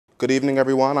Good evening,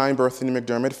 everyone. I'm Berthany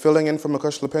McDermott, filling in for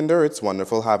Mukesh Lapinder. It's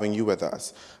wonderful having you with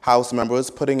us. House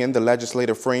members putting in the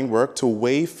legislative framework to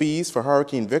waive fees for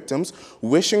hurricane victims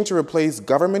wishing to replace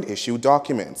government-issued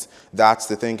documents. That's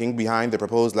the thinking behind the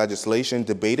proposed legislation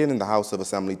debated in the House of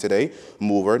Assembly today.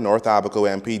 Mover, North Abaco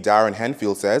MP Darren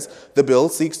Henfield says the bill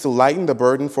seeks to lighten the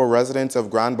burden for residents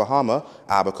of Grand Bahama,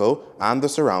 Abaco, and the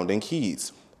surrounding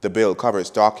Keys. The bill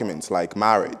covers documents like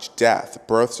marriage, death,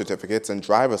 birth certificates and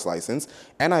driver's license,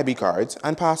 NIB cards,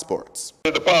 and passports.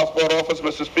 The passport office,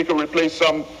 Mr. Speaker, replaced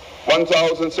some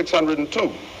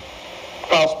 1,602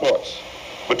 passports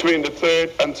between the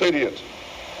 3rd and 30th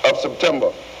of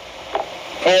September.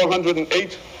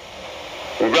 408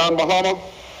 from Grand Bahama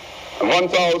and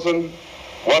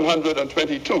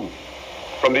 1,122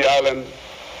 from the island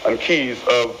and Keys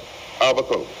of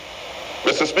Abaco.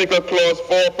 Mr. Speaker, Clause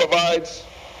 4 provides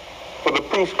for the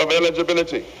proof of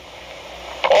eligibility.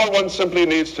 All one simply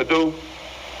needs to do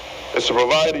is to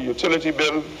provide a utility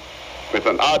bill with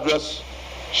an address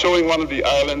showing one of the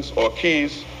islands or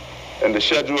keys in the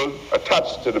schedule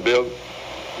attached to the bill,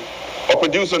 or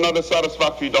produce another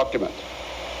satisfactory document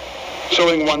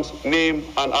showing one's name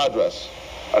and address,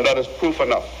 and that is proof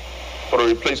enough for the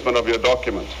replacement of your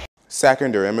document.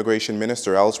 Secondary Immigration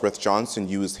Minister Ellsworth Johnson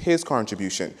used his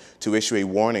contribution to issue a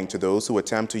warning to those who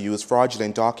attempt to use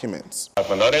fraudulent documents.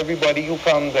 But not everybody who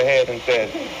comes ahead and says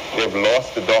they've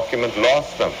lost the document,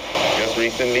 lost them. Just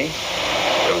recently,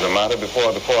 there was a matter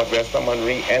before the court where someone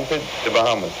re-entered the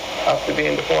Bahamas after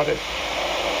being deported.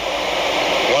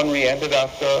 One re-entered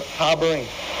after harboring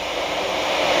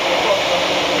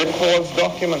with false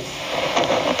documents.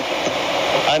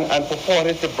 And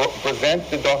purported to present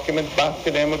the document back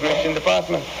to the Immigration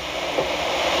Department.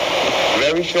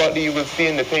 Very shortly you will see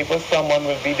in the paper someone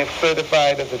will be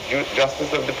certified as a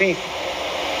Justice of the Peace.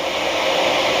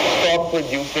 Stop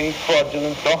producing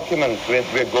fraudulent documents.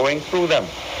 We're going through them.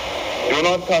 Do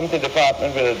not come to the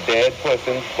department with a dead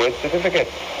person's birth certificate.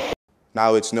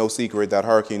 Now, it's no secret that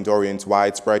Hurricane Dorian's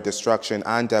widespread destruction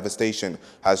and devastation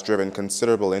has driven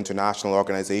considerable international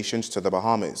organizations to the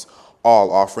Bahamas,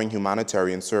 all offering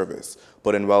humanitarian service.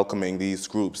 But in welcoming these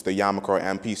groups, the Yamoussoukro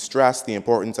MP stressed the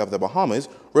importance of the Bahamas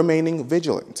remaining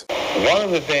vigilant. One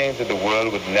of the things that the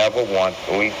world would never want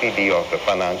OECD or the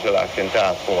Financial Action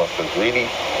Task Force is really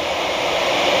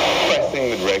pressing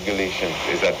with regulations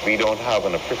is that we don't have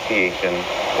an appreciation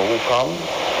for who comes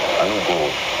and who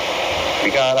goes. We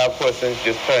can't have persons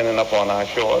just turning up on our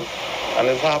shores, and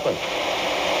it's happened.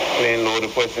 Plane load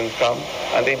of persons come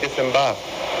and they disembark.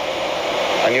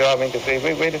 And you're having to say,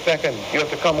 wait a second, you have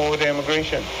to come over to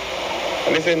immigration.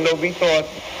 And they said, no, we thought,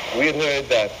 we had heard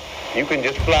that you can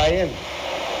just fly in.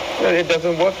 No, it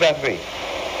doesn't work that way.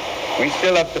 We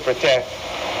still have to protect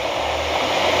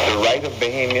the right of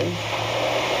Bahamians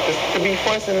to be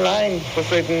first in line for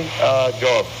certain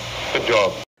jobs.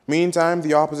 Meantime,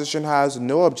 the opposition has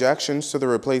no objections to the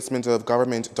replacement of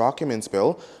government documents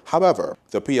bill. However,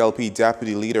 the PLP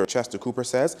Deputy Leader Chester Cooper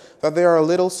says that they are a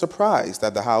little surprised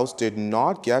that the House did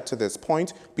not get to this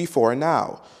point before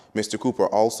now. Mr. Cooper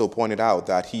also pointed out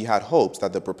that he had hopes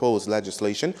that the proposed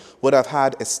legislation would have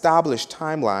had established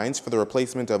timelines for the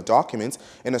replacement of documents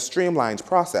in a streamlined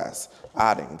process,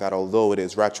 adding that although it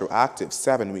is retroactive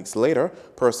 7 weeks later,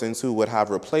 persons who would have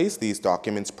replaced these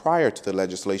documents prior to the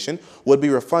legislation would be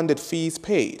refunded fees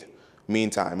paid.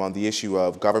 Meantime, on the issue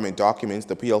of government documents,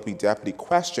 the PLP deputy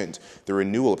questioned the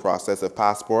renewal process of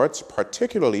passports,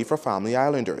 particularly for family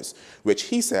islanders, which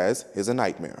he says is a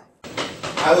nightmare.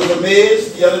 I was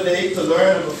amazed the other day to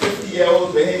learn of a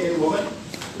 50-year-old Bahamian woman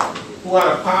who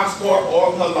had a passport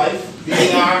all her life,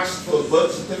 being asked for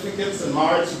birth certificates and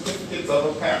marriage certificates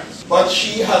of her parents. But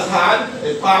she has had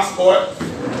a passport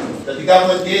that the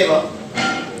government gave her.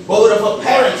 Both of her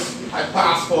parents had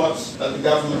passports that the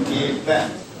government gave them.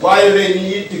 Why do they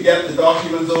need to get the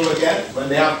documents over again when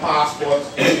they have passports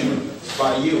issued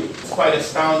by you? It's quite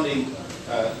astounding.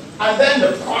 And then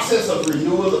the process of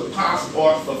renewal of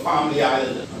passports for family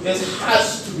islanders. This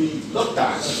has to be looked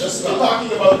at. We're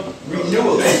talking about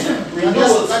renewals.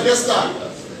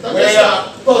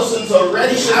 Where persons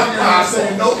already have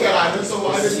passports.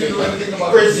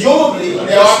 Presumably,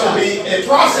 there ought to be a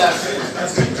process.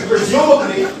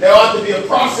 Presumably, there ought to be a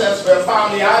process where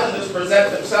family islanders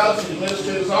present themselves to the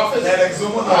administrator's office to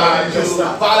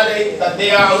validate that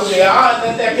they are who they are, and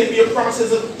then there can be a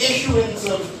process of issuance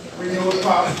of renewal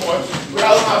passports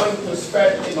without having to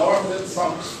spend inordinate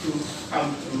sums to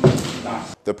come to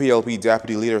that. The PLP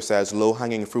Deputy Leader says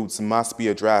low-hanging fruits must be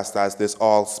addressed as this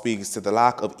all speaks to the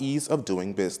lack of ease of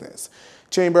doing business.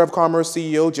 Chamber of Commerce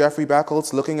CEO Jeffrey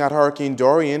Beckles looking at Hurricane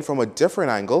Dorian from a different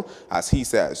angle, as he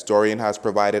says Dorian has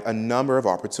provided a number of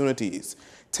opportunities.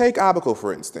 Take Abaco,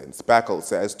 for instance. Beckles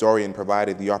says Dorian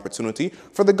provided the opportunity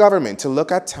for the government to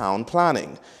look at town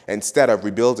planning. Instead of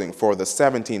rebuilding for the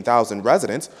 17,000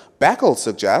 residents, Beckles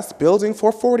suggests building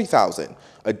for 40,000.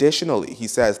 Additionally, he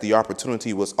says the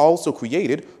opportunity was also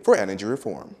created for energy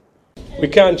reform. We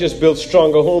can't just build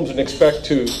stronger homes and expect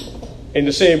to, in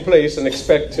the same place, and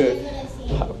expect to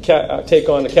take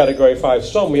on a Category 5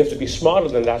 storm. We have to be smarter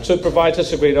than that. So it provides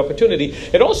us a great opportunity.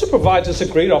 It also provides us a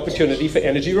great opportunity for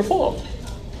energy reform.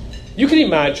 You can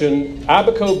imagine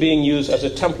Abaco being used as a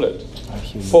template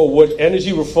for what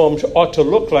energy reform ought to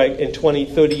look like in 20,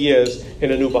 30 years in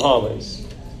the New Bahamas.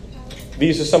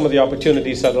 These are some of the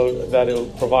opportunities that it'll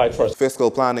provide for us.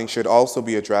 Fiscal planning should also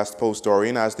be addressed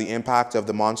post-Dorian, as the impact of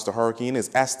the monster hurricane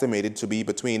is estimated to be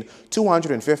between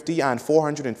 $250 and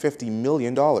 $450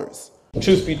 million.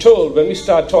 Truth be told, when we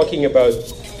start talking about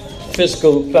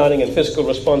fiscal planning and fiscal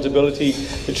responsibility,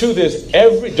 the truth is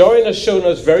Dorian has shown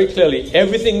us very clearly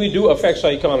everything we do affects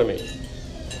our economy.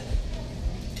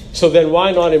 So then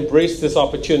why not embrace this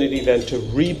opportunity then to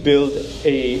rebuild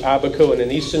a Abaco and an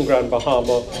Eastern Grand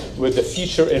Bahama with the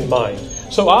future in mind?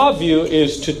 So our view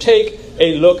is to take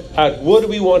a look at what do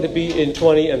we want to be in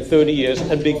 20 and 30 years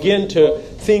and begin to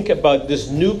think about this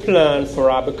new plan for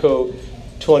Abaco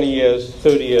 20 years,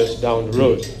 30 years down the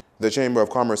road. The Chamber of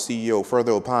Commerce CEO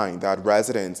further opined that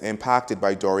residents impacted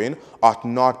by Dorian ought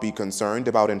not be concerned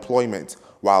about employment.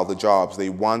 While the jobs they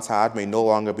once had may no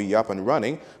longer be up and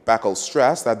running, Beckles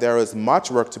stressed that there is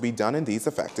much work to be done in these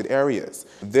affected areas.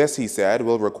 This, he said,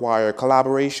 will require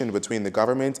collaboration between the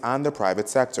government and the private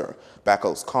sector.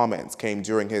 Beckles' comments came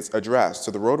during his address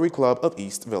to the Rotary Club of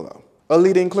East Villa. A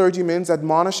leading clergyman is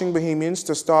admonishing Bahamians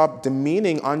to stop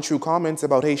demeaning untrue comments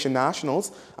about Haitian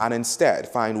nationals and instead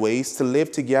find ways to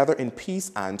live together in peace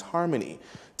and harmony.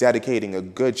 Dedicating a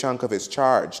good chunk of his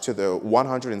charge to the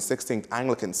 116th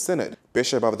Anglican Synod,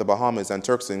 Bishop of the Bahamas and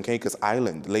Turks and Caicos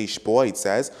Island, Leish Boyd,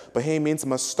 says Bahamians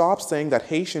must stop saying that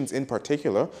Haitians in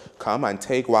particular come and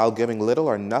take while giving little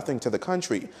or nothing to the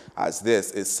country, as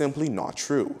this is simply not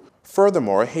true.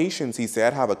 Furthermore, Haitians, he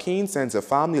said, have a keen sense of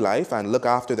family life and look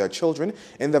after their children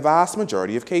in the vast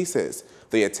majority of cases.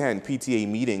 They attend PTA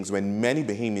meetings when many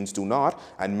Bahamians do not,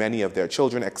 and many of their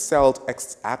children excelled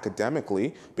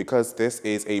academically because this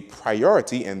is a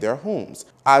priority in their homes.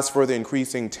 As for the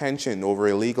increasing tension over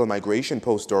illegal migration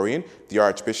post-Dorian, the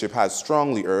Archbishop has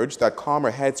strongly urged that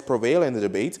calmer heads prevail in the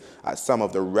debate, as some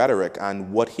of the rhetoric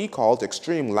and what he called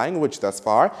extreme language thus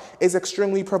far is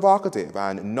extremely provocative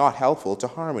and not helpful to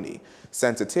harmony.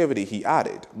 Sensitivity, he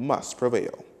added, must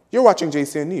prevail. You're watching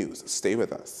JCN News. Stay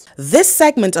with us. This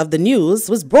segment of the news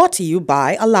was brought to you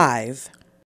by Alive.